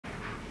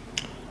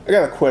I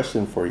got a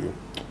question for you.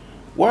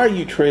 Why are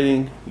you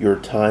trading your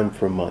time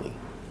for money?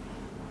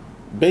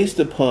 Based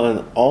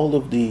upon all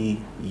of the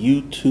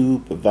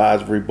YouTube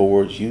advisory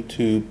boards,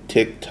 YouTube,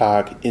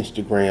 TikTok,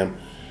 Instagram,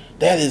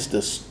 that is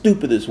the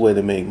stupidest way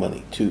to make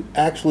money, to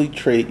actually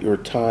trade your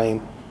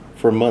time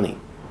for money.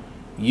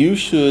 You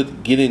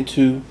should get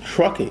into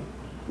trucking.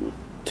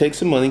 Take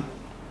some money,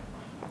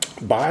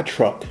 buy a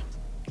truck,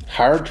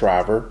 hire a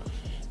driver,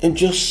 and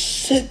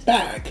just sit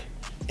back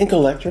and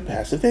collect your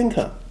passive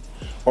income.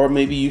 Or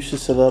maybe you should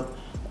set up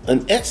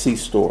an Etsy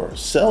store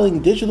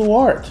selling digital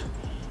art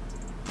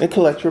and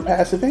collect your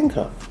passive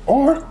income.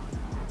 Or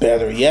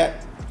better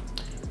yet,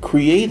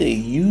 create a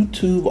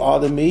YouTube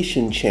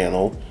automation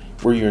channel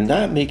where you're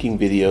not making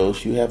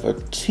videos. You have a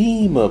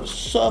team of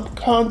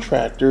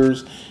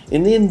subcontractors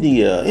in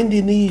India,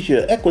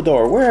 Indonesia,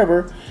 Ecuador,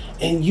 wherever,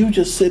 and you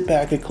just sit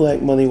back and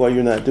collect money while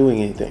you're not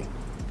doing anything.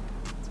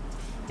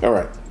 All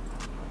right.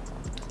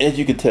 As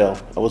you could tell,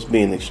 I was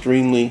being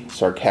extremely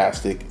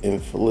sarcastic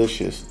and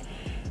fallacious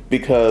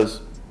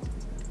because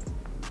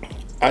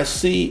I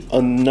see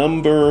a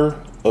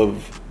number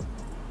of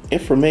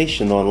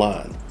information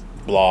online,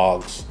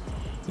 blogs,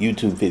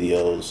 YouTube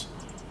videos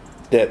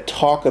that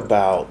talk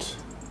about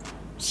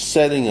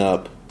setting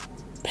up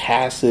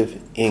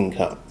passive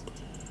income,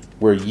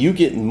 where you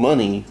get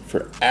money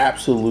for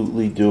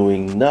absolutely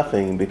doing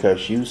nothing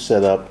because you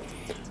set up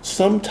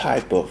some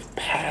type of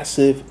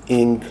passive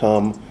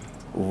income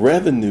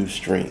revenue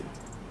stream.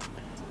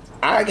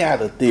 I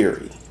got a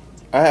theory.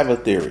 I have a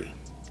theory.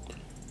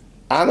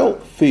 I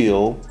don't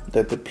feel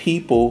that the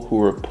people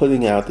who are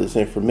putting out this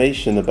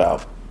information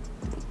about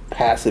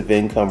passive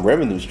income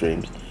revenue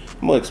streams,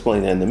 I'm going to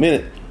explain that in a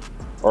minute,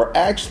 are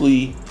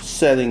actually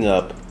setting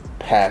up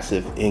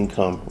passive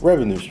income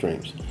revenue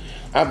streams.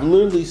 I've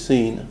literally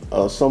seen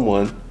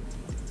someone,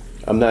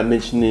 I'm not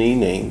mentioning any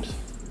names,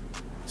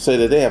 say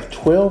that they have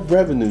 12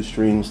 revenue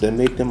streams that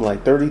make them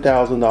like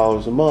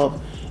 $30,000 a month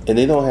and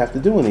they don't have to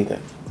do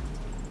anything.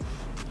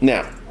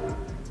 Now,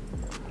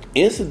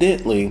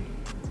 incidentally,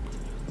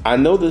 I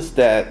noticed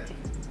that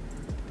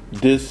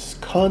this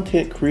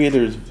content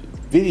creator's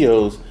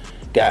videos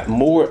got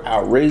more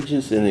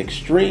outrageous and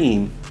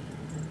extreme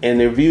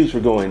and their views were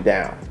going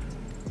down.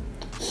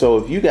 So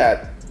if you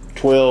got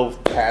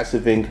 12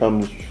 passive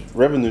income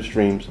revenue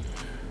streams,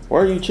 why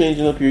are you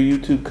changing up your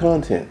YouTube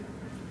content?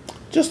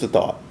 Just a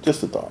thought,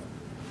 just a thought.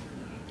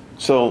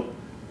 So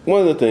one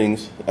of the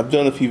things, I've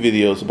done a few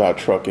videos about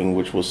trucking,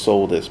 which was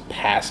sold as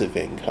passive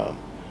income.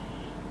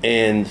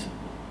 And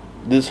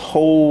this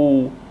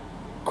whole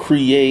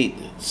create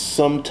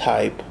some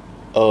type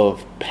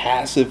of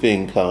passive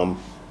income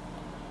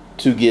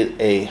to get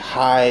a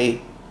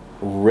high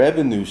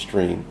revenue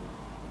stream.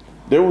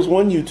 There was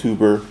one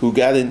YouTuber who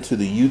got into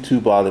the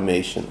YouTube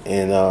automation,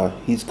 and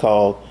he's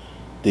called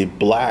the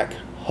Black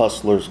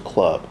Hustlers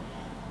Club.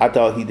 I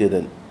thought he did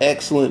an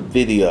excellent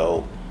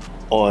video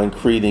on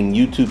creating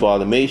YouTube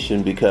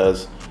automation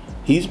because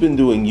he's been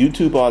doing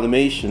YouTube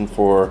automation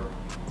for,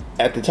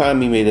 at the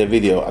time he made that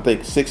video, I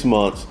think 6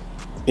 months,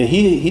 and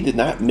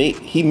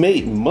he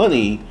made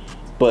money,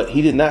 but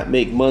he did not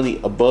make money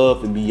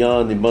above and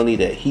beyond the money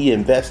that he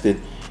invested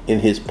in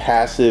his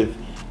passive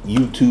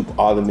YouTube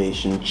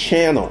automation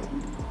channel.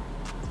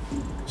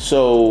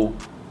 So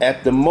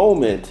at the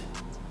moment,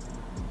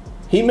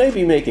 he may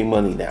be making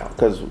money now,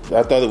 because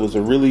I thought it was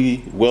a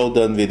really well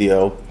done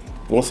video.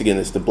 Once again,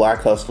 it's the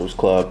Black Hustlers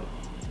Club,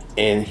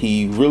 and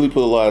he really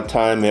put a lot of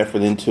time and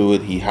effort into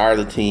it. He hired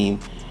a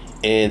team,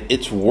 and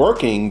it's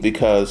working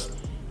because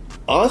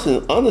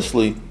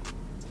honestly,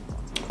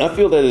 I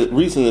feel that the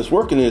reason it's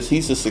working is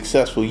he's a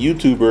successful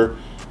YouTuber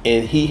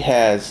and he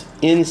has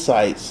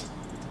insights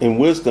and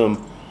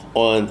wisdom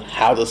on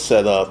how to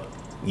set up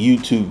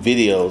YouTube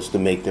videos to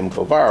make them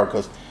go viral.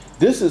 Because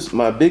this is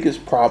my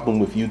biggest problem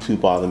with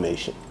YouTube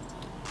automation.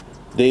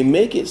 They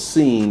make it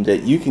seem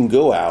that you can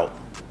go out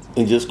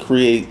and just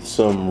create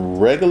some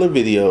regular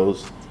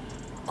videos,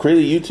 create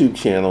a YouTube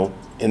channel,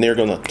 and they're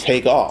gonna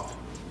take off.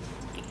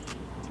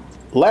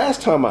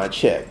 Last time I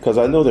checked, because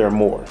I know there are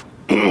more,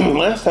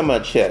 last time I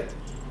checked,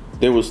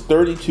 there was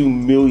 32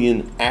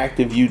 million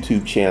active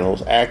YouTube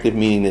channels, active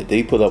meaning that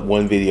they put up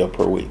one video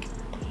per week.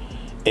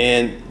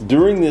 And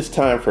during this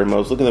time frame, I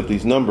was looking up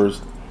these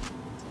numbers.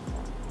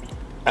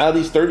 Out of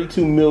these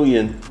 32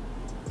 million,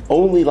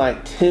 only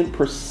like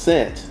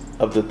 10%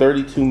 of the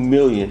 32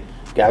 million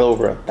got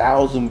over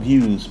 1,000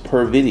 views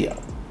per video.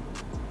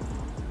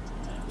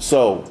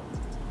 So,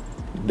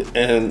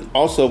 and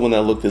also when I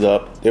looked it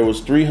up, there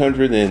was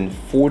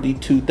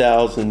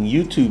 342,000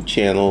 YouTube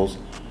channels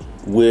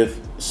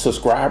with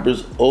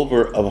subscribers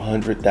over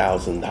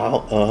 100,000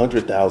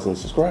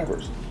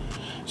 subscribers.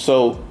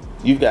 So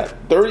you've got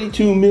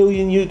 32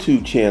 million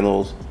YouTube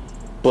channels,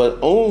 but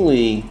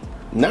only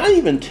not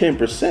even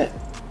 10%.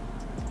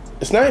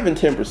 It's not even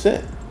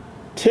 10%.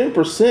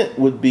 10%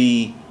 would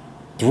be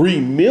 3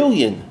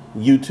 million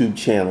YouTube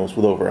channels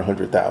with over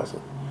 100,000.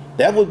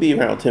 That would be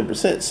around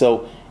 10%.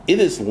 So it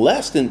is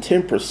less than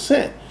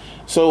 10%.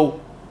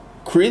 So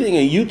creating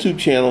a YouTube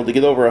channel to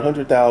get over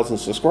 100,000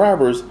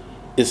 subscribers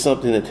is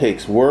something that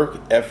takes work,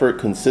 effort,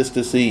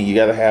 consistency. You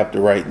got to have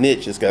the right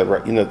niche. It's got to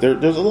right,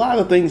 there's a lot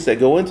of things that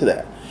go into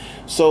that.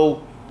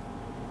 So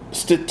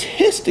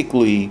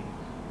statistically,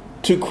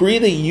 to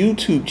create a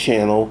YouTube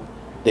channel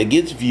that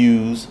gets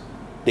views,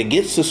 that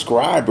gets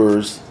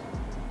subscribers,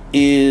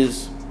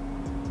 is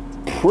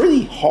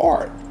pretty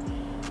hard.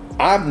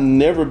 I've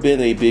never been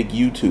a big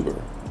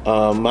YouTuber.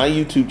 My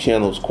YouTube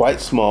channel is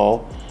quite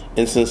small,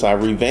 and since I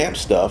revamped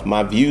stuff,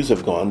 my views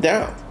have gone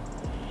down.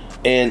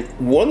 And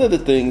one of the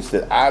things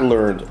that I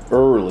learned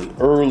early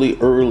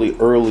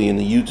in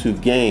the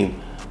YouTube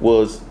game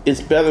was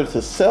it's better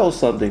to sell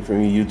something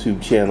from your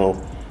YouTube channel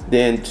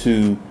than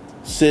to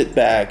sit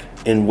back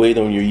and wait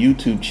on your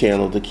YouTube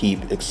channel to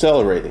keep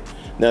accelerating.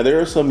 Now, there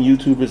are some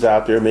YouTubers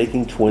out there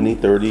making 20,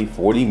 30,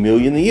 40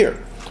 million a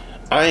year.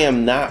 I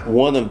am not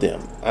one of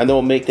them. I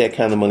don't make that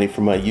kind of money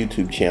from my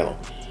YouTube channel,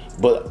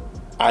 but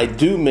I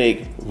do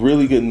make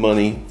really good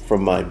money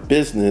from my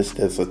business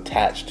that's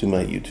attached to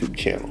my YouTube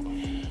channel,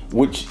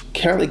 which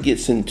kind of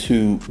gets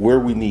into where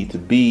we need to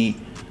be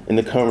in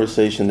the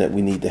conversation that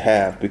we need to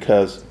have,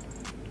 because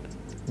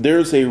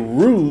there's a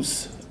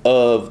ruse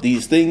of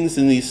these things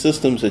and these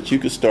systems that you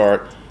could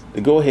start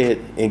to go ahead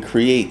and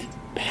create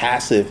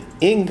passive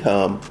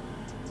income.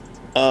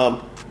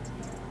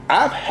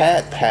 I've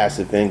had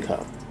passive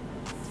income.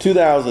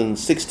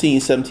 2016,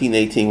 17,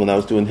 18, when I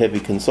was doing heavy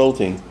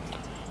consulting,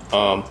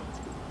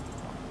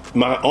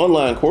 my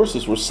online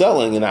courses were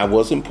selling and I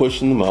wasn't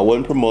pushing them, I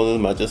wasn't promoting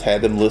them, I just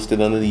had them listed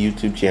under the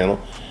YouTube channel,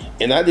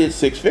 and I did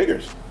 6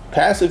 figures,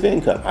 passive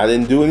income. I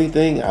didn't do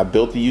anything. I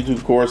built the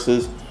YouTube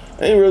courses.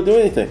 I didn't really do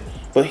anything.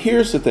 But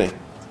here's the thing.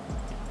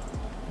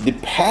 The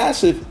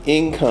passive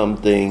income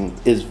thing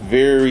is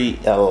very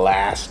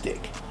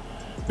elastic,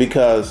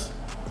 because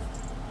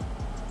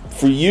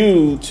for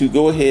you to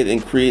go ahead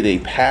and create a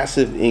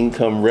passive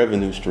income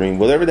revenue stream,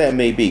 whatever that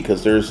may be,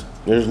 because there's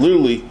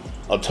literally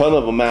a ton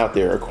of them out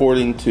there.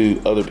 According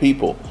to other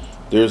people,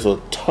 there's a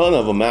ton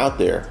of them out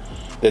there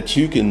that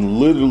you can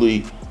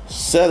literally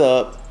set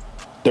up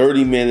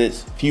 30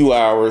 minutes, few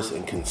hours,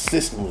 and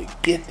consistently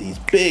get these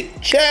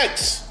big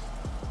checks,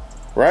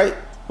 right?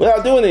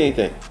 Without doing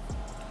anything.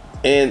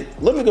 And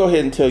let me go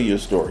ahead and tell you a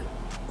story.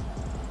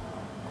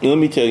 Let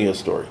me tell you a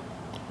story.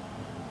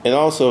 And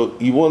also,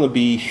 you want to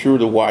be sure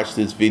to watch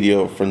this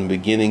video from the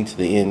beginning to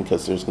the end,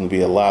 because there's going to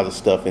be a lot of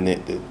stuff in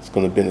it that's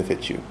going to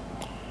benefit you.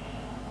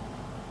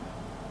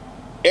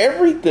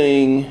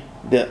 Everything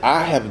that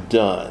I have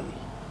done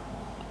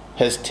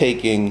has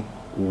taken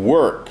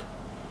work,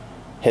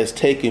 has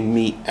taken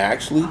me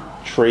actually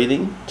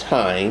trading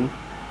time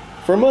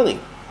for money.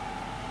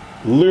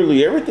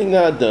 Literally everything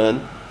that I've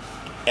done,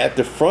 at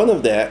the front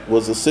of that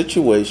was a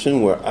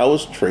situation where I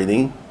was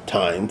trading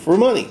time for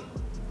money.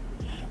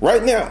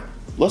 Right now,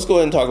 let's go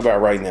ahead and talk about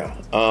right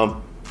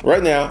now.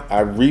 Right now, I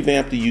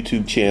revamped the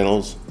YouTube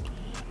channels.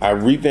 I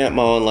revamped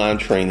my online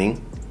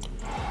training.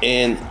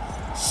 And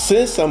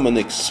since I'm an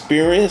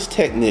experienced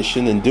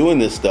technician in doing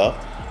this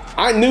stuff,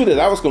 I knew that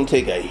I was going to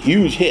take a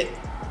huge hit.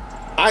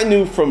 I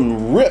knew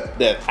from rip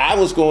that I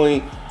was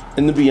going,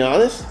 and to be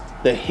honest,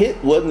 the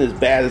hit wasn't as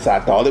bad as I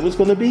thought it was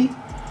going to be.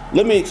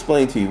 Let me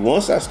explain to you.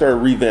 Once I started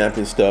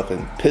revamping stuff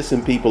and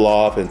pissing people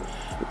off and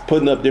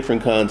putting up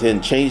different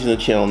content, changing the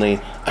channel name,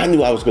 I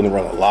knew I was going to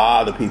run a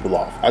lot of people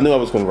off.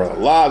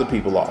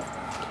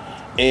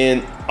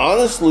 And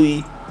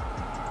honestly,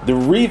 the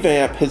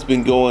revamp has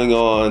been going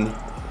on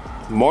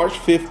March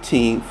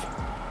 15th,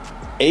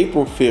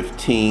 April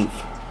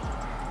 15th.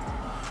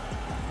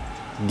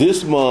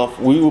 This month,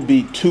 we will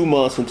be 2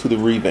 months into the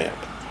revamp.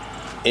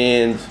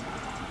 And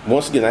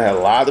once again, I had a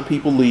lot of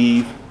people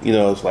leave. You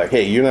know, it's like,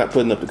 hey, you're not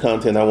putting up the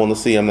content I want to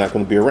see. I'm not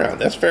going to be around.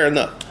 That's fair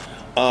enough.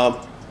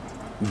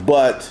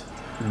 But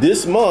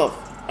this month,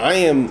 I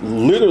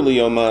am literally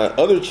on my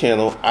other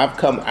channel. I've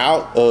come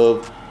out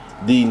of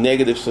the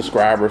negative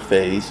subscriber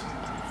phase.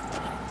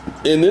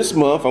 In this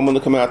month, I'm going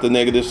to come out the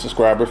negative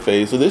subscriber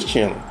phase of this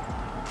channel.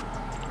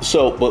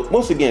 So, but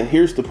once again,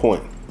 here's the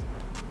point.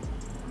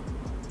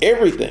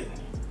 Everything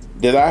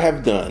that I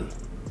have done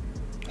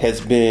has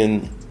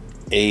been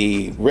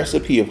a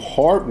recipe of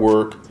hard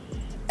work,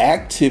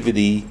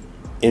 activity,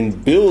 in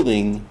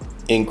building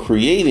and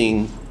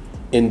creating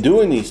and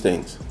doing these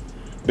things.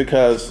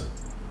 Because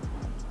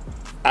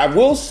I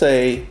will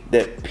say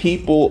that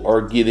people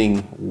are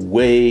getting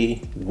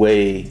way,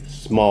 way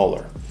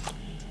smaller.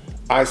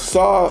 I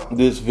saw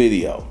this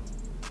video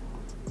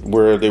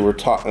where they were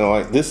talking,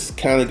 like, this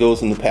kind of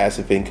goes into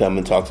passive income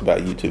and talks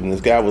about YouTube. And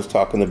this guy was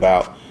talking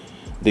about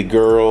the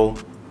girl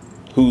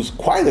who's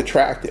quite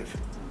attractive.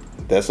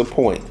 That's a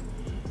point.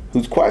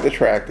 Who's quite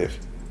attractive.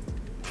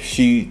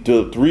 She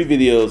did 3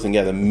 videos and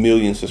got 1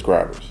 million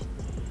subscribers.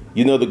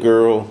 You know the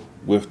girl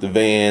with the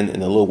van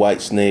and the little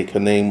white snake?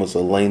 Her name was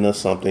Elena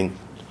something.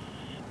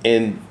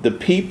 And the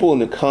people in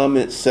the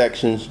comment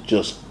sections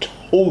just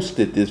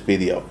toasted this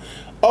video.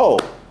 Oh,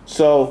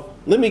 so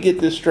let me get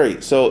this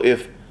straight. So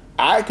if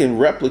I can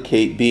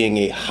replicate being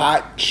a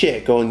hot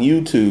chick on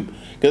YouTube,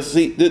 because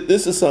see,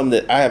 this is something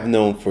that I have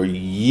known for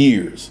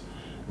years.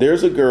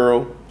 There's a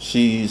girl,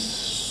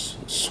 she's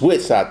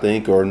Swiss, I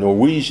think, or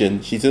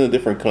Norwegian. She's in a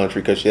different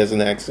country because she has an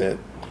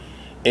accent.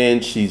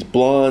 And she's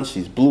blonde,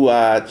 she's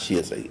blue-eyed, she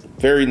has a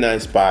very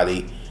nice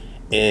body.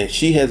 And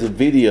she has a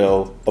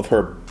video of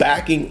her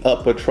backing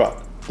up a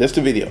truck. That's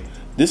the video.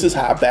 This is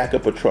how I back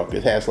up a truck.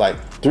 It has like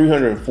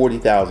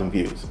 340,000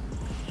 views.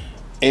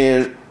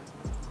 And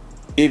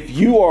if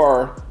you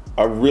are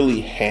a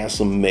really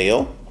handsome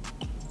male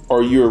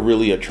or you're a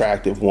really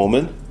attractive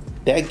woman,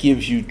 that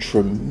gives you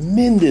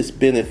tremendous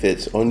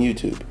benefits on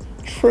YouTube.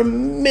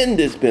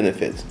 Tremendous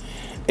benefits.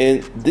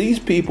 And these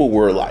people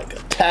were like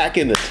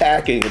attacking,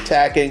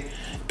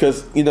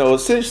 because, you know,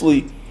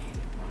 essentially,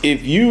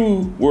 if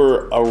you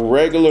were a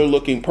regular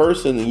looking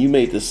person and you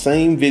made the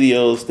same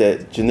videos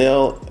that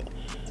Janelle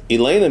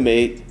Elena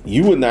made,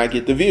 you would not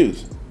get the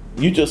views.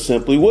 You just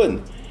simply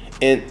wouldn't.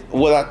 And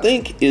what I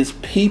think is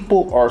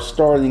people are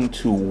starting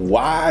to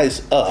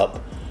wise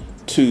up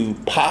to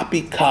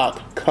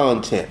poppycock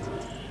content,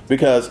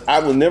 because I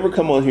would never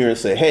come on here and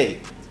say, hey,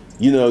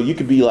 you know, you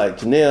could be like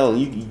Janelle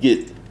and you could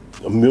get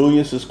 1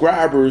 million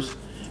subscribers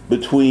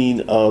between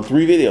 3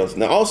 videos.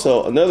 Now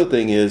also, another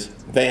thing is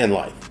van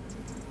life.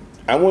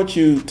 I want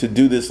you to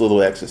do this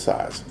little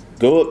exercise.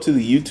 Go up to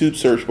the YouTube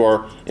search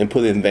bar and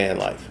put in van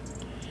life.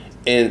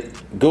 And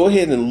go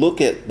ahead and look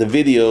at the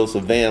videos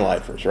of van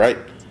lifers, right?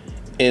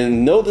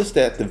 And notice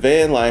that the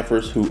van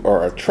lifers who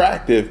are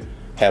attractive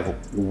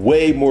have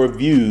way more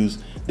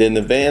views than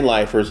the van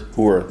lifers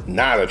who are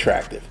not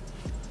attractive.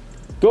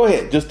 Go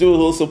ahead, just do a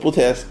little simple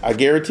test. I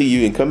guarantee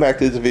you, and come back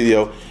to this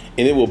video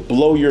and it will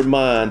blow your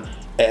mind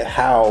at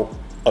how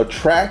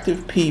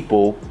attractive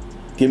people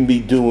can be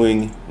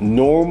doing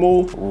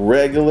normal,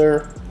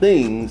 regular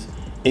things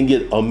and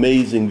get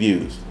amazing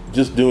views.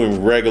 Just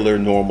doing regular,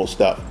 normal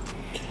stuff.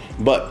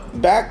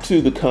 But back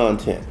to the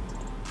content.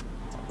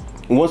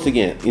 Once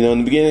again, you know, in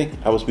the beginning,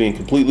 I was being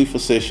completely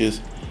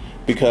facetious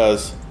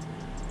because,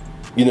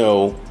 you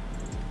know,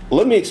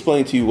 let me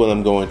explain to you what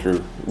I'm going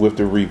through with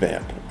the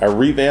revamp. I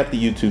revamped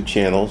the YouTube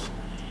channels.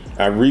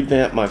 I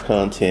revamped my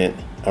content.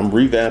 I'm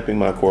revamping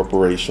my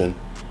corporation.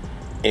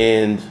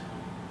 And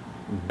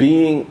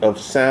being of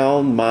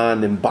sound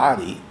mind and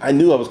body, I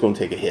knew I was going to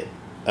take a hit.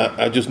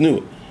 I just knew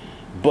it.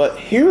 But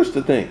here's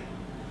the thing.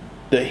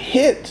 The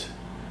hit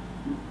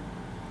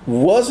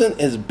wasn't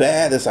as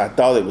bad as I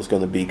thought it was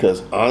going to be,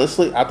 because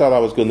honestly, I thought I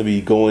was going to be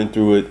going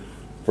through it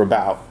for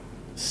about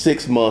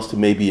 6 months to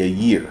maybe a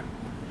year.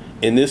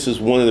 And this is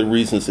one of the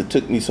reasons it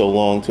took me so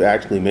long to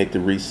actually make the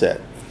reset.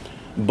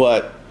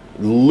 But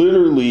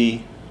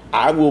literally,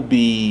 I will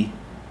be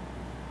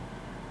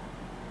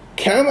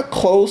kind of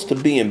close to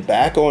being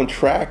back on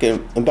track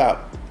in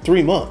about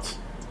 3 months,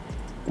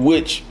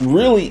 which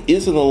really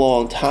isn't a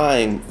long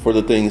time for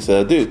the things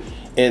that I do.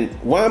 And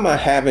why am I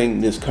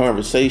having this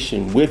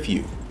conversation with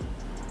you?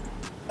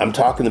 I'm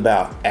talking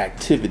about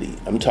activity.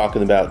 I'm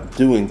talking about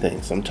doing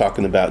things. I'm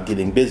talking about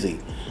getting busy.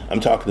 I'm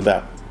talking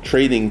about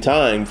trading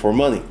time for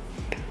money.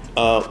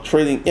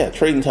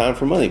 Trading time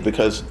for money,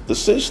 because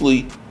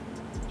essentially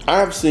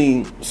I've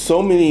seen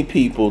so many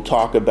people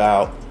talk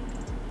about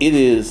it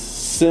is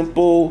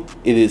simple,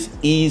 it is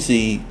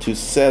easy to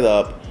set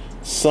up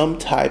some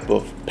type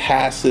of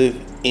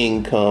passive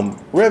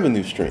income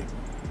revenue stream.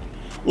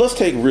 Let's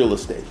take real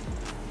estate.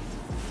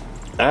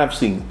 I've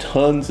seen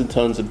tons and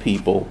tons of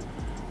people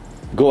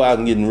go out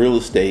and get in real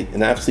estate,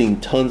 and I've seen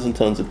tons and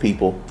tons of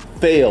people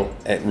fail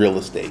at real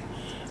estate.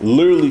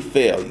 Literally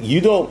fail.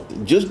 You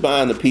don't just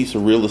buying a piece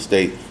of real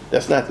estate,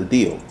 that's not the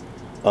deal.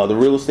 The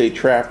real estate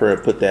trapper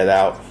put that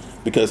out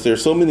because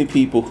there's so many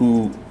people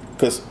who,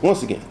 because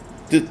once again,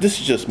 this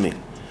is just me.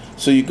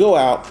 So you go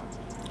out,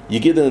 you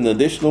get an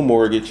additional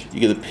mortgage, you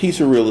get a piece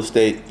of real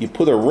estate, you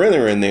put a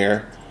renter in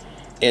there,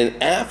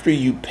 and after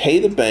you pay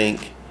the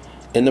bank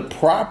and the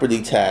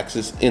property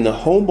taxes and the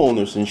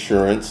homeowner's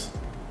insurance,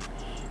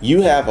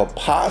 you have a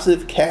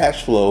positive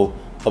cash flow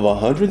of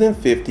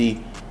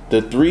 $150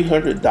 to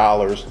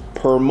 $300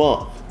 per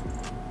month.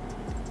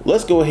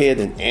 Let's go ahead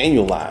and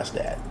annualize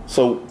that.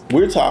 So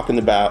we're talking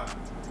about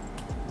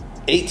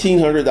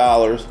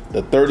 $1,800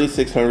 to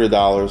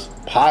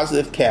 $3,600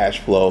 positive cash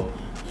flow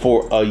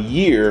for a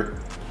year,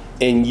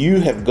 and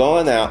you have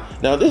gone out.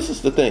 Now this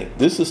is the thing,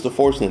 this is the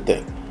fortunate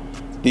thing.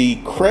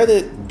 The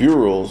credit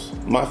bureaus,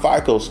 my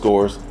FICO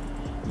scores,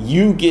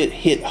 you get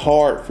hit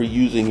hard for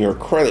using your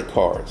credit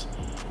cards,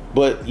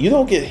 but you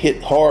don't get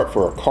hit hard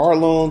for a car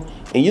loan,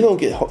 and you don't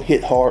get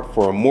hit hard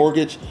for a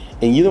mortgage,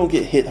 and you don't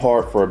get hit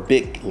hard for a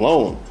big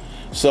loan.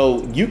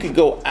 So you can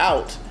go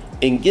out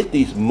and get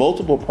these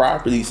multiple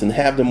properties and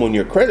have them on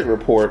your credit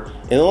report,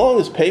 and as long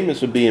as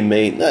payments are being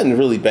made, nothing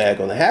really bad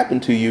going to happen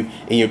to you,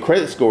 and your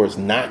credit score is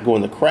not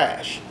going to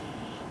crash.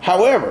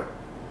 However,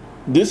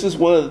 this is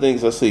one of the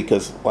things I see,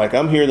 because like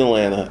I'm here in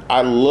Atlanta,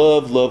 I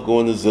love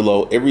going to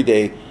Zillow every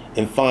day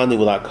and finding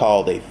what I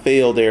call a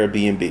failed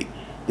Airbnb.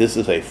 This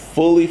is a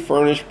fully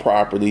furnished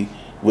property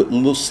with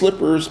little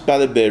slippers by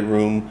the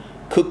bedroom,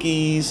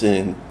 cookies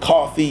and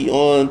coffee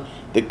on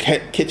the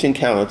kitchen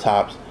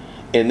countertops,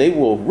 and they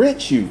will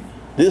rent you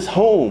this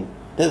home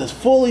that is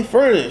fully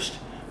furnished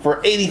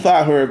for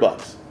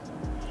 $8,500.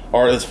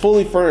 or it's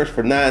fully furnished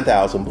for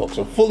 9,000 bucks,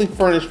 or fully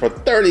furnished for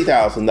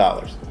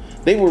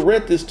 $30,000. They will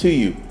rent this to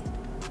you.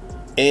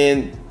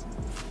 And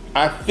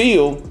I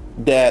feel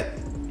that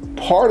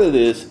part of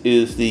this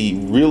is the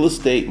real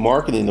estate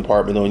marketing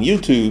department on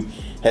YouTube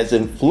has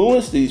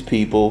influenced these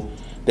people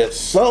that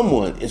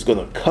someone is going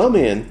to come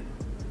in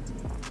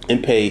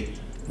and pay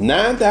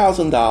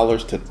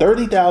 $9,000 to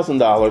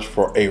 $30,000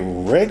 for a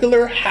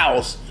regular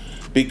house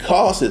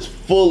because it's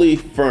fully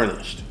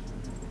furnished.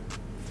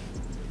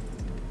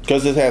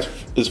 Because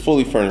it's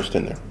fully furnished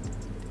in there.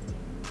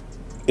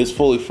 It's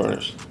fully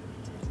furnished.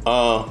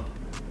 A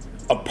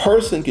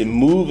person can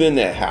move in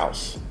that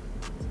house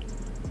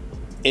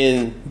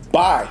and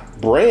buy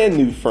brand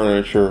new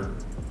furniture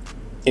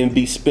and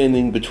be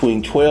spending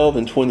between $12,000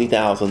 and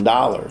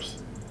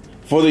 $20,000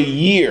 for the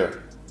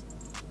year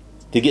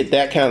to get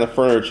that kind of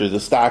furniture, to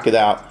stock it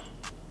out.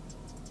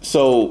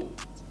 So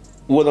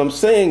what I'm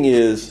saying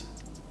is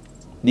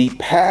the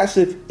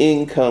passive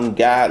income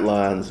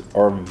guidelines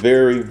are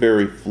very,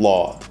 very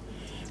flawed,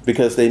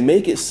 because they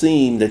make it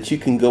seem that you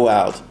can go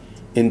out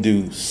and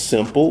do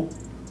simple,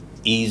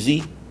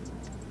 easy,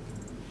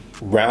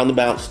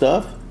 roundabout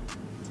stuff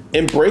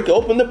and break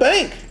open the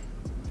bank.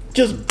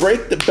 Just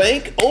break the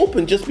bank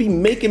open. Just be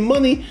making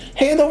money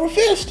hand over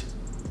fist.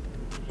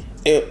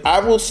 And I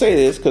will say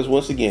this because,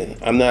 once again,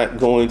 I'm not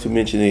going to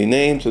mention any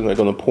names. I'm not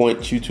going to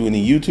point you to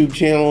any YouTube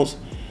channels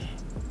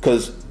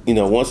because, you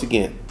know, once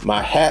again,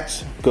 my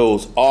hats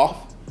goes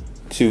off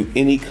to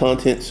any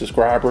content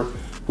subscriber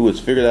who has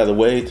figured out a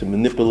way to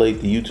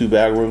manipulate the YouTube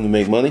algorithm to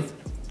make money.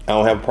 I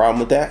don't have a problem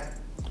with that.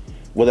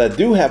 What I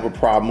do have a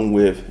problem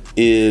with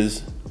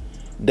is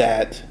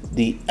that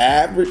the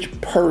average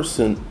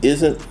person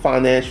isn't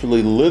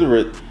financially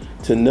literate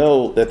to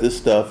know that this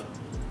stuff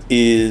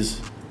is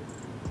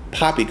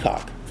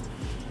poppycock.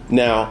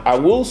 Now, I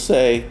will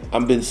say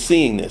I've been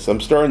seeing this.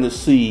 I'm starting to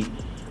see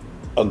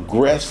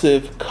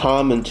aggressive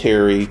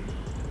commentary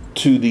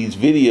to these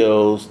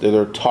videos that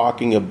are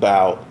talking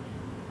about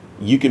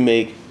you can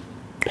make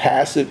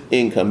passive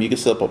income. You can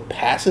set up a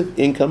passive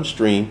income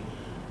stream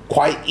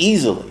quite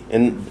easily.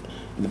 And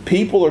the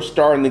people are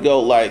starting to go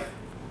like,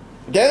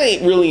 that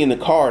ain't really in the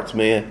cards,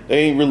 man. They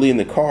ain't really in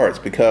the cards,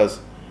 because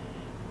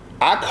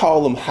I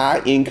call them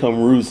high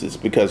income ruses,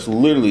 because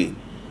literally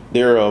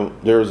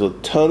there's a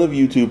ton of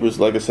YouTubers,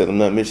 like I said, I'm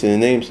not mentioning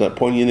names, not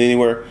pointing it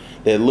anywhere,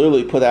 that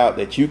literally put out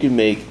that you can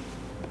make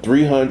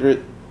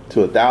 $300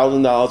 to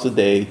 $1,000 a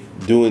day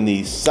doing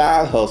these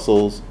side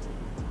hustles.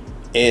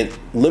 And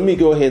let me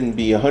go ahead and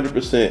be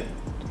 100%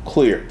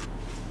 clear.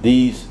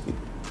 These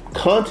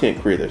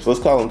content creators, let's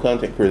call them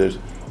content creators,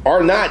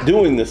 are not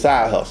doing the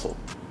side hustle.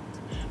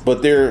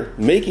 But they're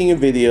making a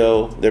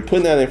video, they're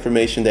putting out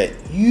information that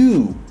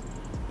you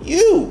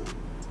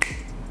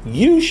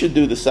should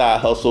do the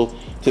side hustle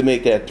to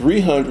make that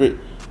 $300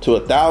 to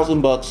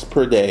 $1,000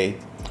 per day.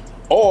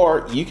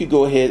 Or you could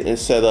go ahead and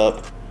set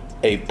up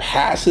a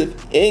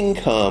passive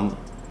income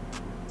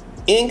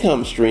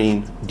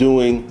stream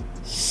doing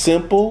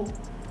simple,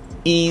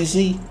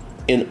 easy,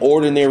 and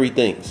ordinary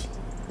things.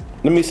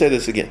 Let me say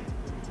this again.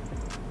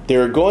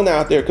 They're going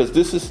out there because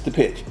this is the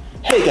pitch.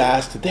 Hey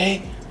guys,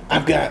 today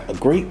I've got a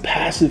great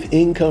passive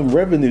income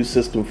revenue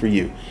system for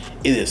you.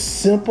 It is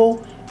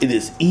simple, it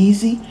is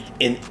easy,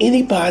 and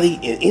anybody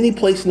in any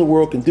place in the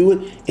world can do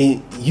it,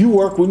 and you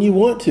work when you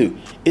want to.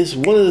 It's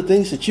one of the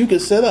things that you can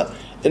set up,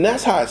 and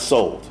that's how it's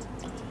sold.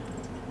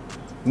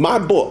 My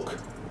book,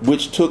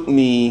 which took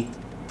me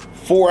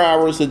 4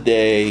 hours a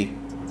day,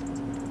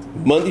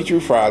 Monday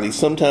through Friday,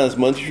 sometimes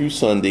Monday through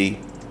Sunday,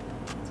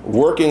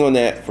 working on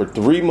that for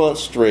 3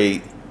 months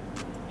straight,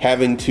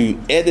 having to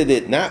edit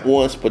it not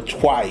once but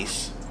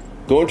twice,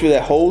 going through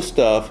that whole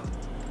stuff.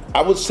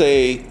 I would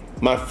say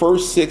my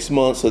first 6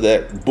 months of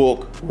that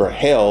book were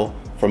hell,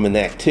 from an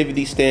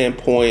activity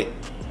standpoint,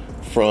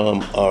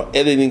 from an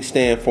editing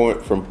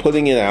standpoint, from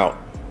putting it out.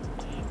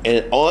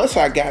 And once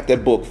I got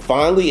that book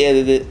finally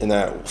edited and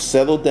I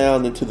settled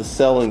down into the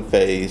selling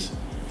phase,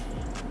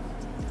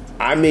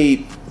 I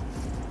made,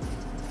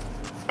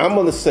 I'm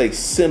going to say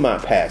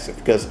semi-passive,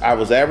 because I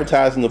was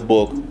advertising the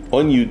book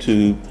on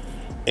YouTube,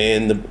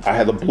 and I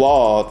had a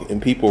blog, and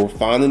people were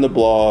finding the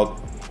blog.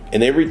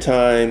 And every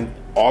time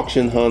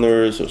Auction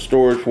Hunters or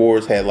Storage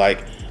Wars had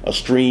like a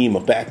stream,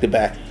 a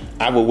back-to-back,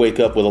 I would wake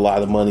up with a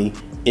lot of money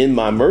in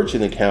my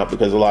merchant account,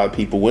 because a lot of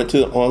people went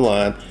to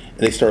online and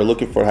they started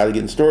looking for how to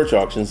get in storage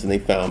auctions, and they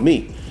found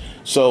me.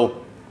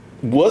 So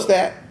was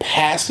that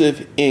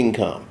passive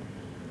income?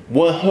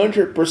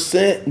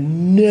 100%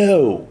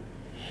 no.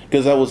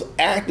 Because I was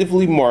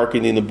actively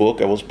marketing the book.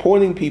 I was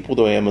pointing people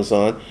to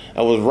Amazon.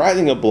 I was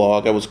writing a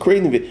blog. I was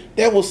creating it.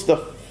 That was the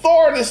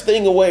farthest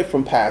thing away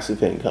from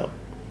passive income.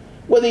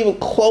 Wasn't even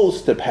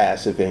close to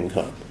passive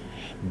income.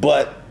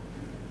 But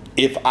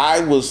if I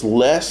was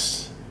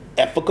less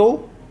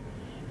ethical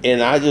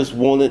and I just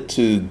wanted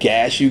to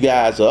gas you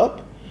guys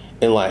up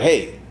and like,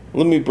 hey,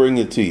 let me bring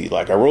it to you.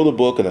 Like, I wrote a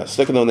book and I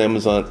stuck it on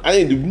Amazon. I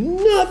didn't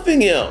do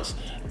nothing else.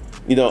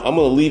 You know, I'm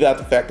going to leave out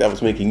the fact that I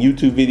was making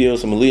YouTube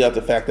videos. I'm going to leave out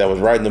the fact that I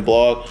was writing a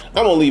blog.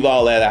 I'm going to leave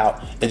all that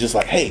out and just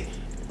like, hey,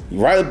 You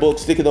write a book,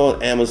 stick it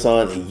on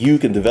Amazon, and you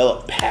can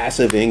develop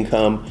passive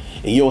income,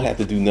 and you don't have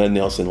to do nothing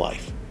else in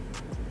life.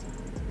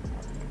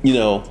 You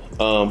know,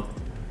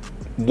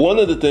 one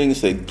of the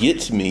things that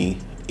gets me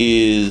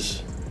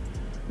is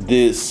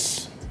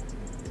this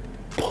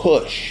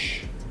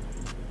push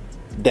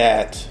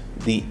that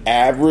the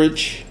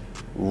average,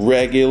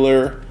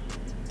 regular,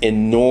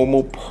 and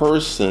normal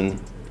person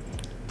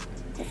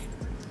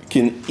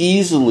can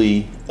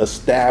easily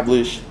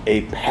establish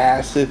a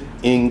passive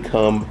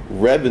income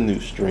revenue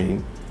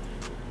stream,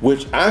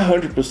 which I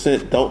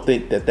 100% don't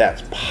think that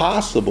that's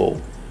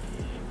possible,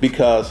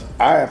 because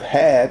I have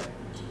had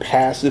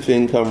passive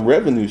income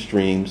revenue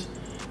streams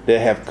that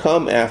have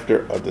come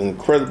after an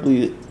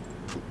incredibly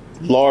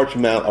large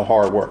amount of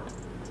hard work.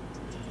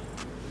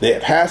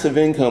 That passive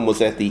income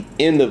was at the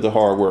end of the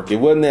hard work. It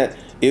wasn't that.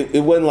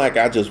 It wasn't like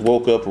I just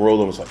woke up and rolled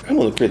and was like, I'm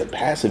going to create a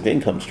passive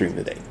income stream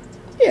today.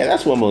 Yeah,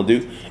 that's what I'm going to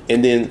do.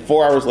 And then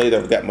 4 hours later,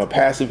 I've got my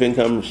passive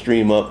income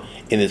stream up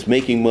and it's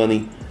making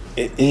money.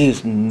 It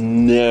has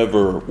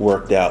never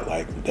worked out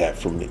like that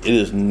for me. It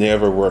has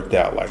never worked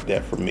out like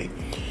that for me.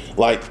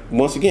 Like,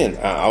 once again,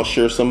 I'll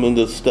share some of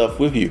the stuff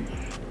with you.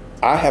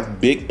 I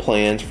have big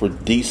plans for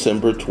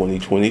December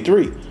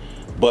 2023.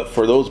 But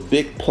for those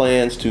big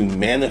plans to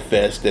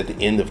manifest at the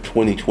end of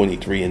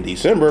 2023 in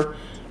December,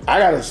 I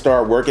got to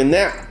start working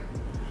now,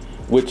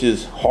 which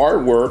is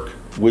hard work,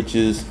 which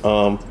is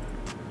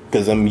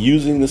because I'm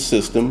using the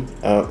system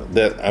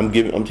that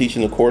I'm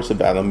teaching a course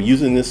about. I'm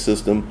using this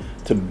system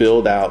to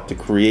build out, to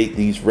create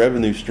these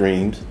revenue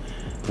streams,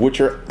 which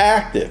are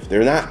active.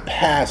 They're not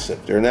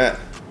passive. They're not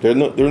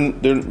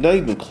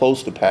even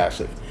close to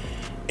passive.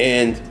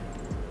 And,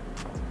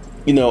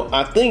 you know,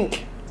 I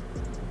think,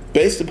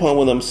 based upon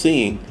what I'm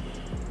seeing,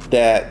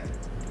 that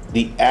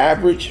the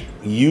average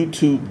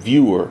YouTube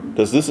viewer,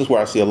 because this is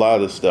where I see a lot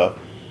of this stuff,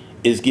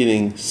 is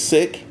getting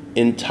sick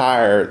and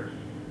tired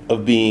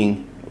of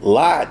being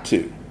lied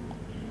to.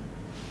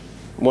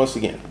 Once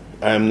again,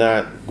 I'm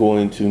not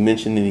going to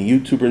mention any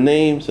YouTuber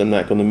names. I'm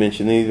not going to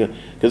mention anything,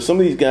 because some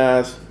of these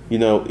guys, you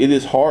know, it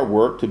is hard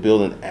work to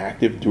build an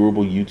active,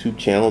 durable YouTube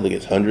channel that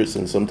gets hundreds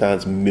and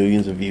sometimes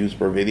millions of views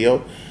per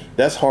video.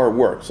 That's hard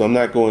work. So I'm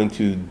not going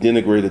to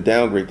denigrate or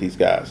downgrade these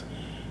guys.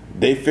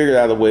 They figured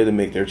out a way to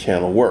make their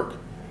channel work.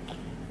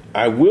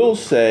 I will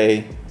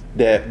say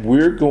that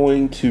we're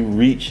going to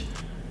reach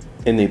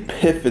an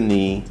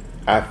epiphany,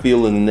 I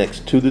feel, in the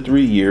next 2 to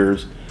 3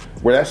 years,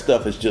 where that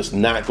stuff is just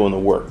not going to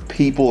work.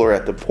 People are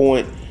at the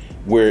point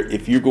where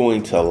if you're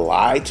going to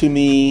lie to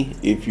me,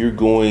 if you're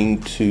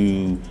going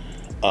to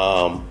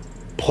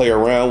play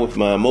around with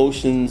my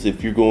emotions,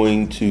 if you're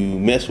going to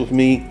mess with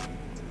me,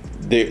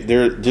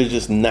 they're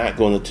just not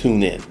going to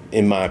tune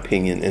in my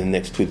opinion, in the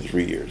next 2 to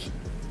 3 years.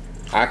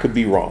 I could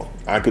be wrong.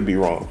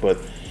 But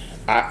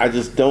I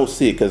just don't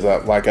see it, because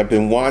I've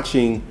been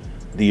watching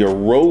the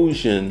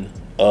erosion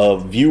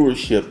of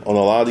viewership on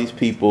a lot of these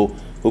people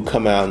who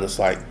come out and it's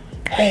like,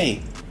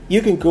 hey,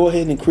 you can go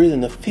ahead and create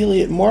an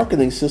affiliate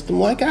marketing system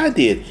like I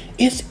did.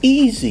 It's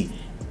easy.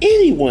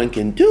 Anyone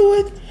can do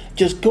it.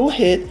 Just go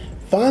ahead,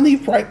 find the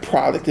right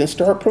product and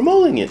start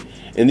promoting it.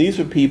 And these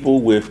are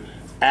people with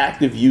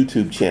active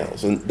YouTube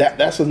channels, and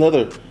that's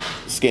another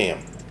scam.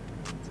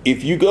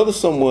 If you go to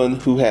someone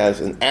who has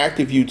an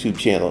active YouTube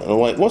channel, and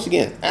like, once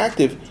again,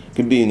 active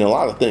can be in a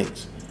lot of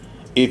things.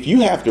 If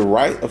you have to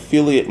write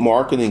affiliate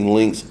marketing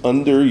links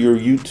under your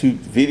YouTube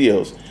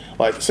videos,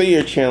 like say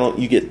your channel,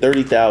 you get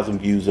 30,000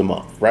 views a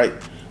month, right?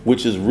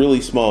 Which is really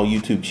small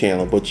YouTube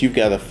channel, but you've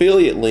got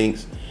affiliate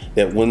links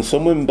that when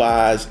someone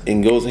buys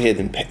and goes ahead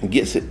and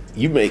gets it,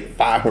 you make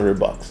 500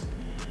 bucks.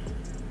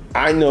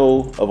 I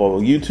know of a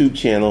YouTube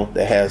channel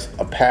that has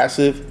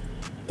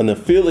an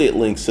affiliate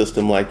link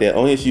system like that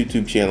on his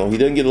YouTube channel. He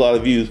doesn't get a lot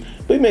of views,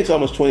 but he makes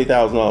almost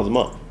 $20,000 a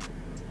month.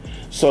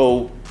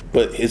 So,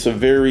 but it's a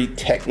very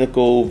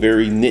technical,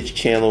 very niche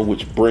channel,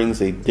 which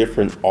brings a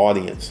different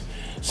audience.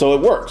 So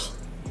it works.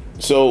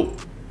 So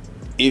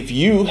if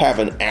you have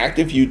an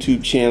active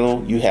YouTube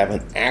channel, you have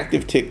an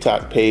active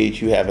TikTok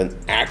page, you have an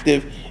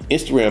active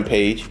Instagram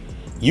page,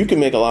 you can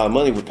make a lot of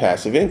money with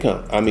passive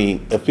income. I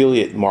mean,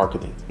 affiliate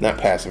marketing, not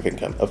passive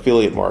income,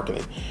 affiliate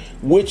marketing,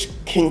 which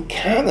can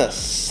kind of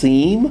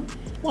seem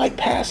like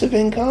passive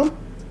income.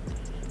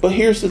 But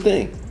here's the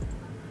thing.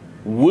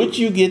 Would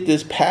you get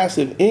this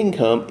passive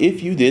income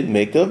if you didn't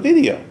make the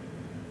video?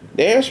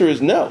 The answer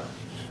is no.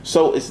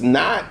 So it's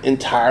not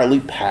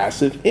entirely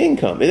passive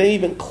income. It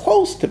ain't even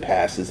close to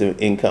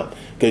passive income,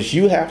 because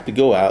you have to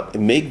go out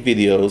and make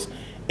videos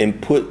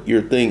and put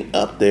your thing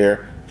up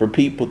there for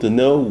people to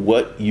know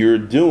what you're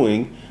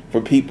doing,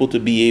 for people to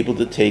be able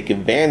to take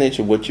advantage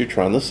of what you're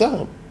trying to sell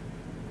them.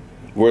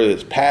 Whether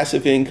it's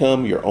passive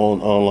income, your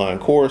own online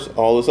course,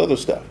 all this other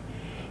stuff.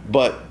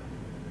 But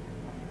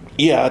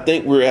yeah, I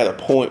think we're at a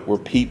point where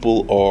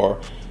people are,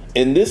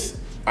 and this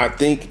I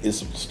think is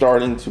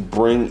starting to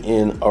bring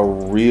in a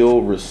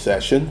real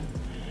recession.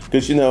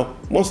 Because, you know,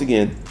 once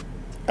again,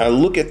 I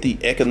look at the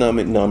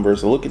economic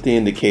numbers, I look at the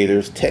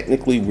indicators.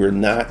 Technically, we're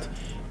not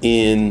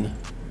in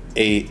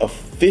a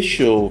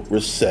official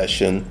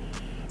recession,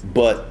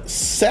 But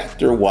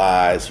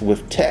sector-wise,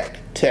 with tech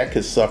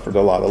has suffered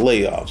a lot of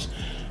layoffs.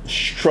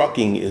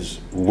 Trucking is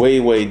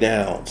way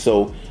down.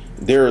 So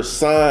there are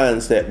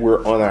signs that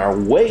we're on our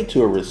way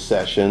to a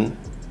recession,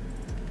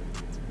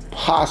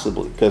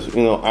 possibly, because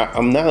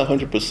I'm not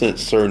 100%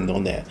 certain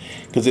on that,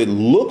 because it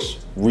looks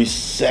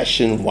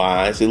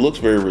recession-wise. It looks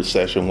very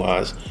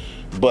recession-wise,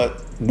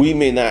 but we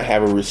may not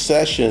have a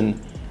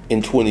recession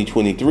in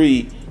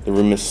 2023. The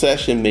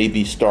recession may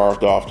be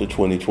starved off to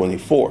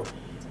 2024.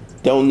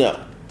 Don't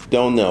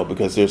know,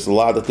 because there's a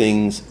lot of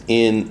things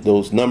in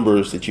those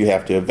numbers that you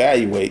have to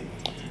evaluate.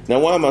 Now,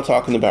 why am I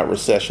talking about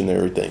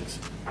recessionary things?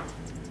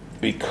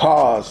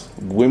 Because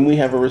when we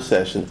have a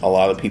recession, a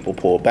lot of people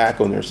pull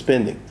back on their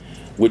spending,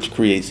 which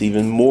creates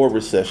even more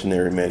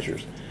recessionary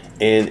measures.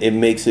 And it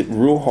makes it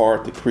real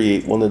hard to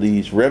create one of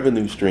these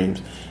revenue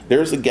streams.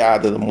 There's a guy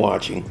that I'm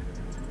watching,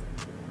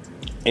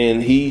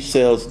 and he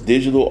sells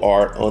digital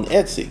art on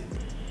Etsy.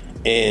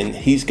 And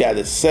he's got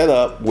it set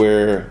up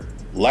where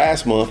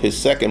last month, his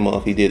second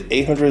month, he did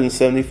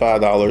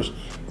 $875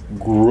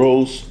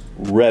 gross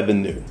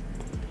revenue.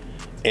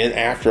 And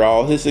after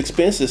all his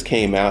expenses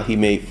came out, he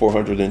made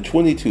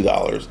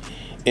 $422.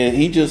 And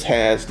he just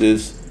has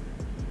this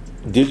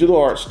digital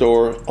art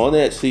store on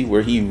Etsy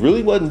where he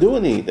really wasn't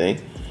doing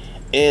anything.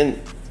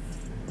 And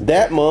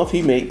that month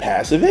he made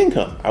passive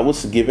income. I would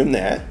give him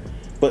that.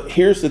 But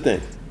here's the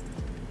thing.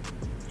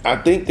 I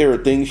think there are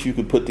things you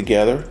could put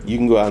together. You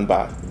can go out and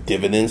buy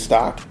dividend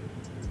stock,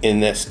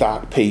 and that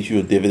stock pays you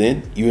a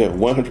dividend. You have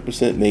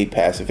 100% made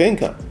passive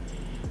income.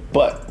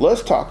 But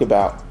let's talk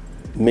about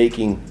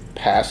making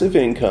passive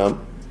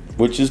income,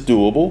 which is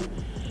doable,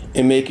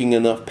 and making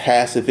enough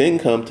passive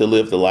income to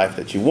live the life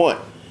that you want.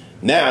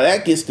 Now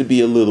that gets to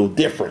be a little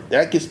different.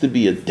 That gets to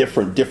be a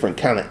different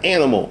kind of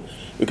animal,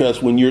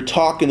 because when you're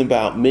talking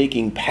about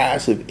making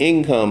passive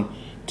income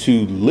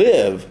to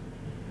live,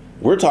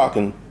 we're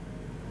talking,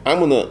 I'm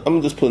gonna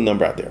just put a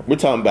number out there. We're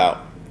talking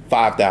about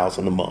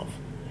 $5,000 a month.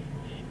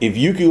 If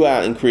you go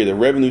out and create a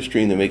revenue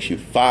stream that makes you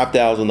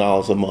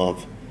 $5,000 a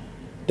month,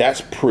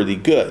 that's pretty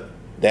good.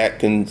 That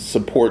can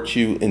support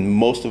you in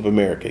most of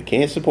America.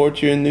 Can't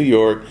support you in New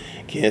York,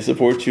 can't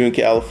support you in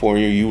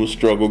California. You will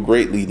struggle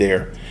greatly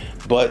there.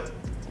 But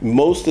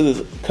most of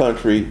the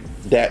country,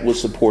 that will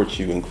support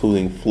you,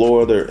 including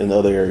Florida and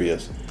other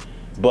areas.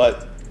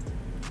 But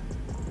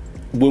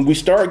when we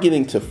start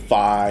getting to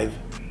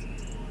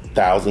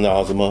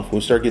 $5,000 a month, when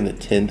we start getting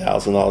to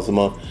 $10,000 a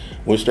month,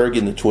 when we start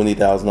getting to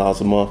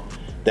 $20,000 a month,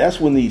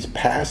 that's when these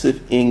passive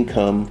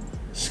income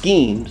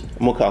schemes,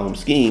 I'm gonna call them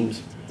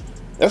schemes,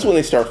 that's when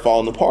they start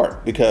falling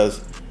apart,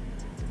 because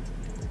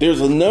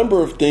there's a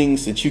number of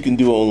things that you can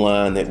do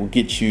online that will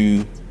get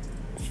you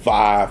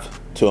 $5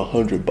 to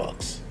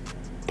 $100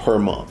 per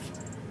month.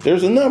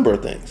 There's a number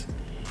of things,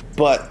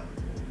 but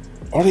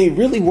are they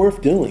really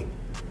worth doing?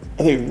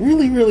 Are they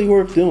really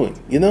worth doing?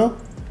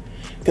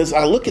 Because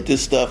I look at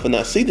this stuff and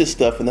I see this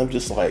stuff and I'm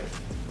just like,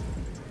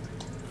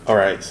 all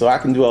right, so I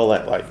can do all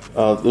that. Like,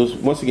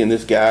 once again,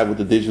 this guy with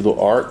the digital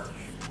art,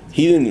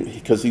 he didn't,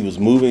 because he was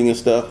moving and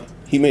stuff,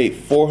 he made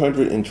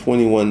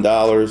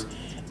 $421.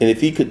 And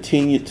if he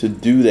continued to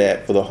do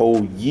that for the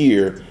whole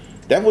year,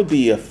 that would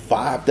be a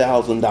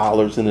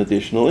 $5,000 in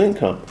additional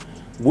income,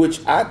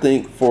 which I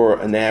think for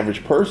an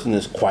average person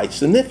is quite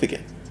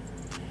significant.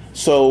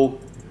 So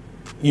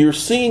you're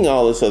seeing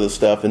all this other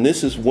stuff, and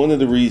this is one of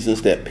the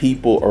reasons that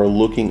people are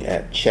looking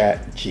at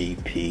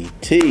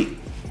ChatGPT.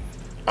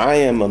 I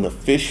am an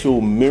official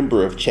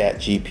member of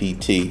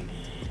ChatGPT,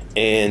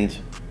 and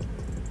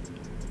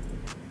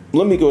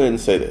let me go ahead and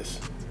say this.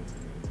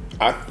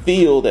 I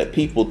feel that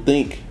people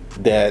think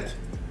that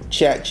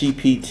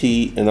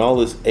ChatGPT and all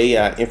this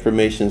AI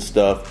information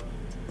stuff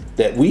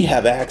that we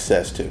have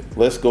access to,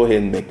 let's go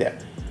ahead and make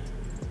that.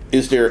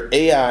 Is there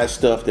AI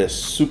stuff that's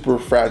super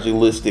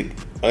fragilistic,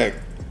 like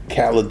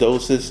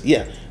calidosis?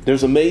 Yeah,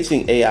 there's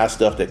amazing AI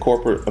stuff that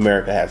corporate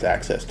America has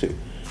access to.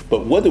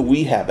 But what do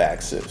we have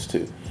access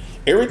to?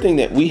 Everything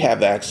that we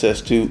have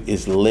access to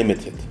is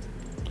limited.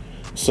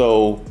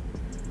 So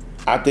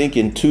I think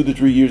in 2 to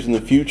 3 years in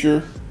the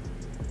future,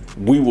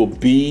 we will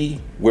be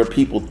where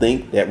people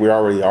think that we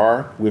already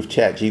are with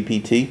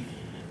ChatGPT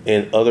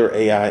and other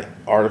AI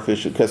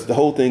artificial, because the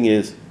whole thing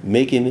is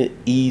making it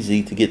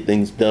easy to get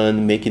things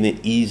done, making it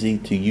easy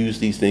to use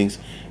these things,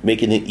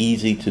 making it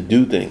easy to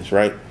do things,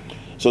 right?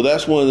 So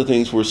that's one of the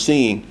things we're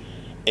seeing.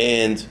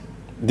 And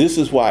this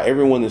is why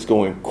everyone is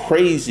going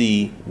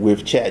crazy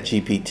with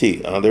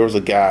ChatGPT. There was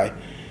a guy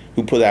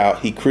who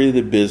he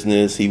created a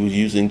business. He was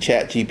using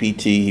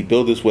ChatGPT. He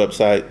built this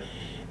website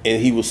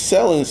and he was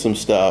selling some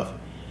stuff.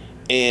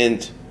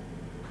 And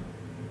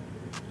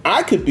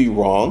I could be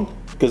wrong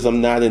because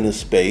I'm not in the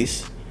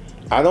space.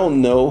 I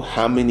don't know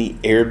how many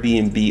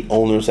Airbnb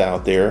owners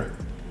out there,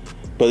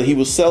 but he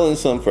was selling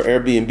some for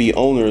Airbnb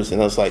owners.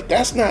 And I was like,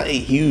 that's not a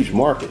huge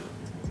market.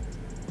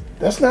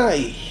 That's not a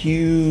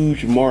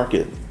huge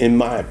market, in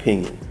my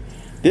opinion.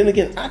 Then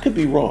again, I could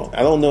be wrong.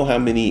 I don't know how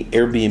many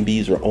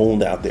Airbnbs are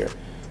owned out there.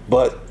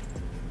 But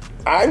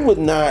I would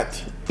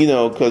not,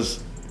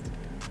 because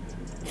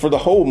for the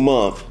whole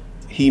month,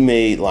 he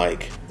made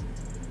like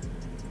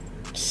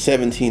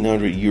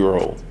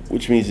 €1,700,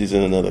 which means he's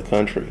in another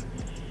country.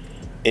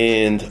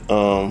 And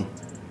I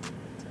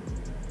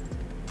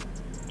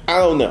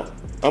don't know.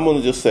 I'm going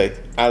to just say,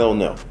 I don't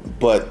know.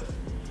 But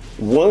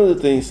one of the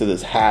things that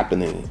is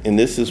happening, and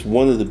this is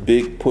one of the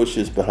big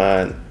pushes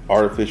behind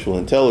artificial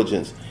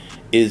intelligence,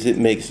 is it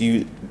makes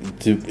you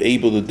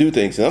able to do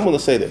things. And I'm going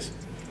to say this.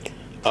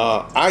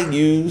 I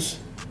use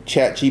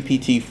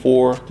ChatGPT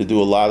 4 to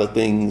do a lot of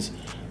things.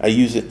 I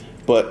use it.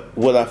 But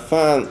what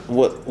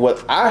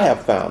I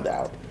have found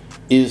out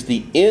is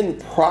the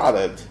end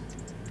product,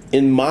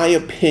 in my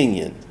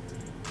opinion,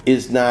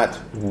 is not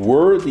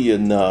worthy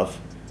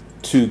enough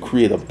to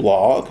create a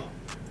blog,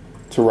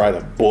 to write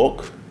a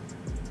book,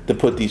 to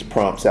put these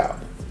prompts out.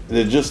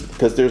 They're just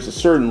because there's a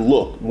certain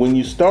look. When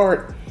you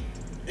start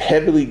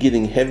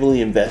getting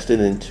heavily invested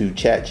into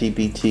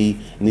ChatGPT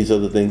and these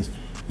other things,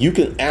 you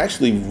can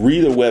actually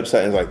read a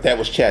website and it's like, that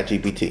was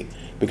ChatGPT,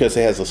 because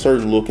it has a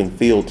certain look and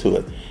feel to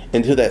it.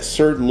 Until that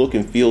certain look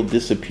and feel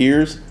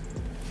disappears,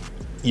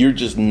 you're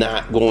just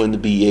not going to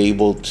be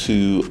able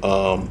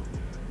to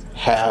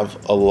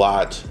have a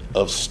lot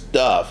of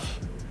stuff,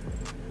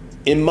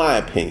 in my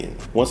opinion.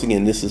 Once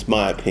again, this is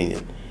my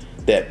opinion,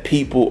 that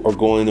people are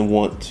going to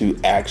want to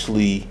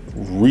actually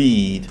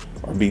read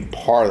or be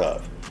part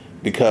of.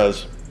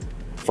 Because,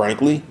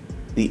 frankly,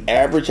 the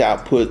average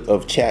output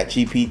of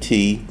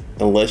ChatGPT,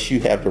 unless you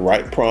have the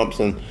right prompts,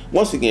 and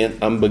once again,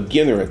 I'm a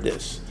beginner at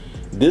this.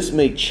 This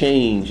may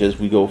change as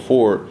we go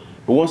forward,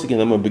 but once again,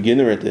 I'm a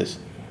beginner at this.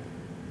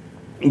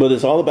 But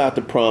it's all about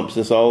the prompts.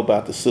 It's all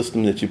about the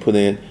system that you put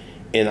in.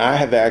 And I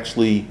have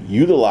actually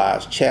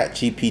utilized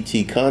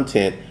ChatGPT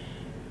content,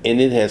 and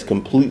it has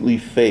completely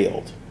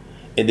failed.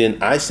 And then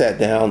I sat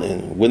down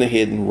and went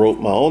ahead and wrote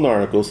my own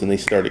articles, and they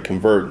started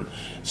converting.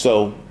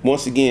 So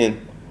once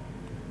again,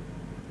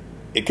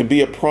 it could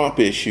be a prompt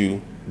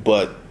issue,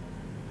 but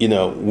you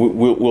know,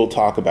 we'll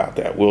talk about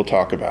that. We'll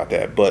talk about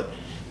that. But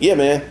yeah,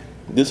 man,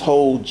 this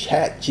whole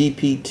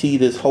ChatGPT,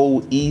 this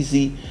whole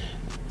easy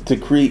to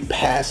create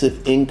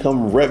passive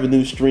income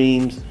revenue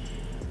streams,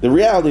 the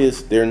reality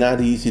is they're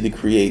not easy to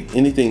create.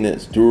 Anything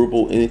that's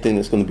durable, anything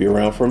that's going to be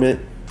around for a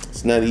minute,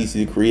 it's not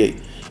easy to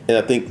create. And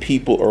I think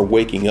people are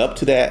waking up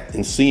to that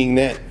and seeing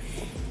that,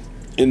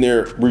 and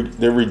they're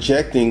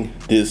rejecting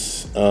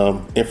this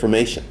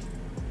information.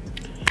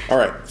 All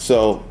right,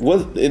 so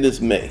it is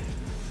May,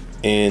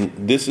 and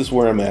this is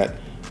where I'm at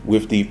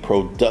with the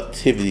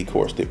productivity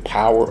course, the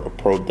Power of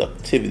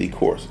Productivity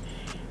course,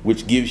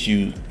 which gives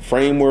you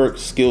framework,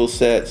 skill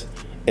sets,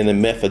 and a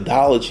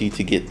methodology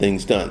to get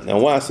things done. Now,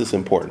 why is this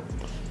important?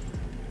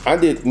 I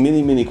did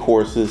many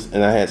courses,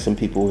 and I had some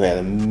people who had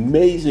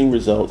amazing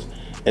results,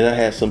 and I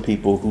had some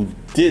people who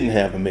didn't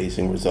have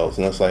amazing results.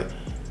 And I was like,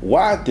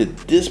 why did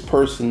this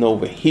person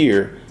over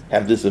here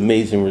have this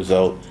amazing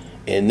result,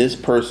 and this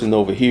person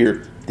over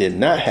here did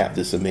not have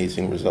this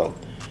amazing result?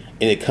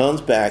 And it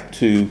comes back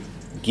to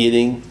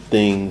getting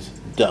things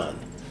done,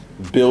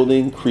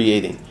 building,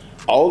 creating.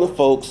 All the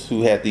folks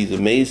who had these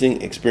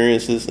amazing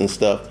experiences and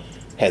stuff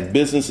had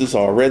businesses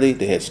already.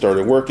 They had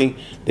started working.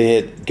 They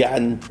had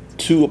gotten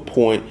to a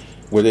point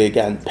where they had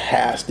gotten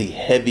past the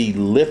heavy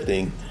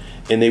lifting,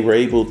 and they were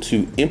able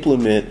to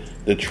implement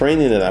the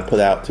training that I put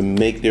out to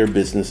make their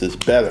businesses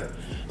better.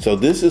 So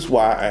this is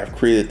why I've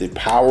created the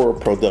Power of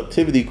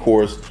Productivity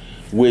course,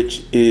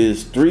 which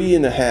is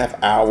 3.5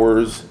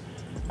 hours.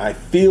 I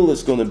feel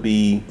it's going to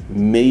be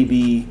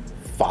maybe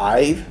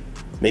 5,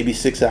 maybe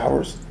 6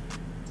 hours,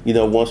 you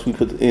know, once we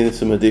put in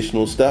some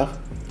additional stuff,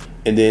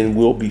 and then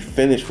we'll be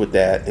finished with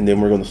that. And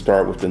then we're going to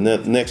start with the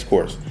next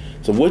course.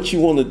 So what you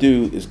want to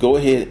do is go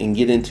ahead and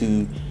get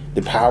into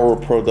the Power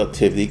of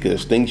Productivity, because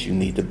there's things you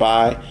need to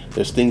buy.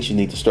 There's things you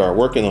need to start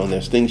working on.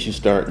 There's things you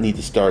need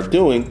to start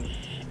doing.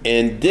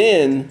 And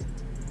then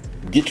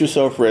get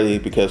yourself ready,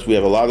 because we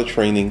have a lot of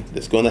training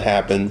that's going to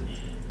happen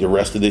the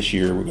rest of this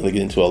year. We're going to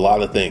get into a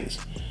lot of things.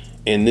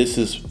 And this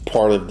is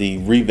part of the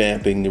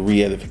revamping, the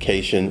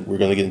re-edification. We're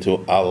going to get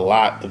into a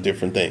lot of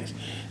different things.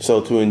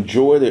 So to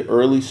enjoy the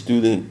early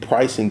student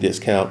pricing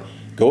discount,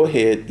 go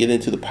ahead, get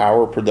into the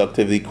Power of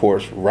Productivity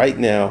course right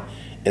now,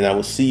 and I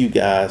will see you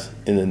guys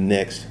in the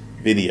next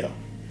video.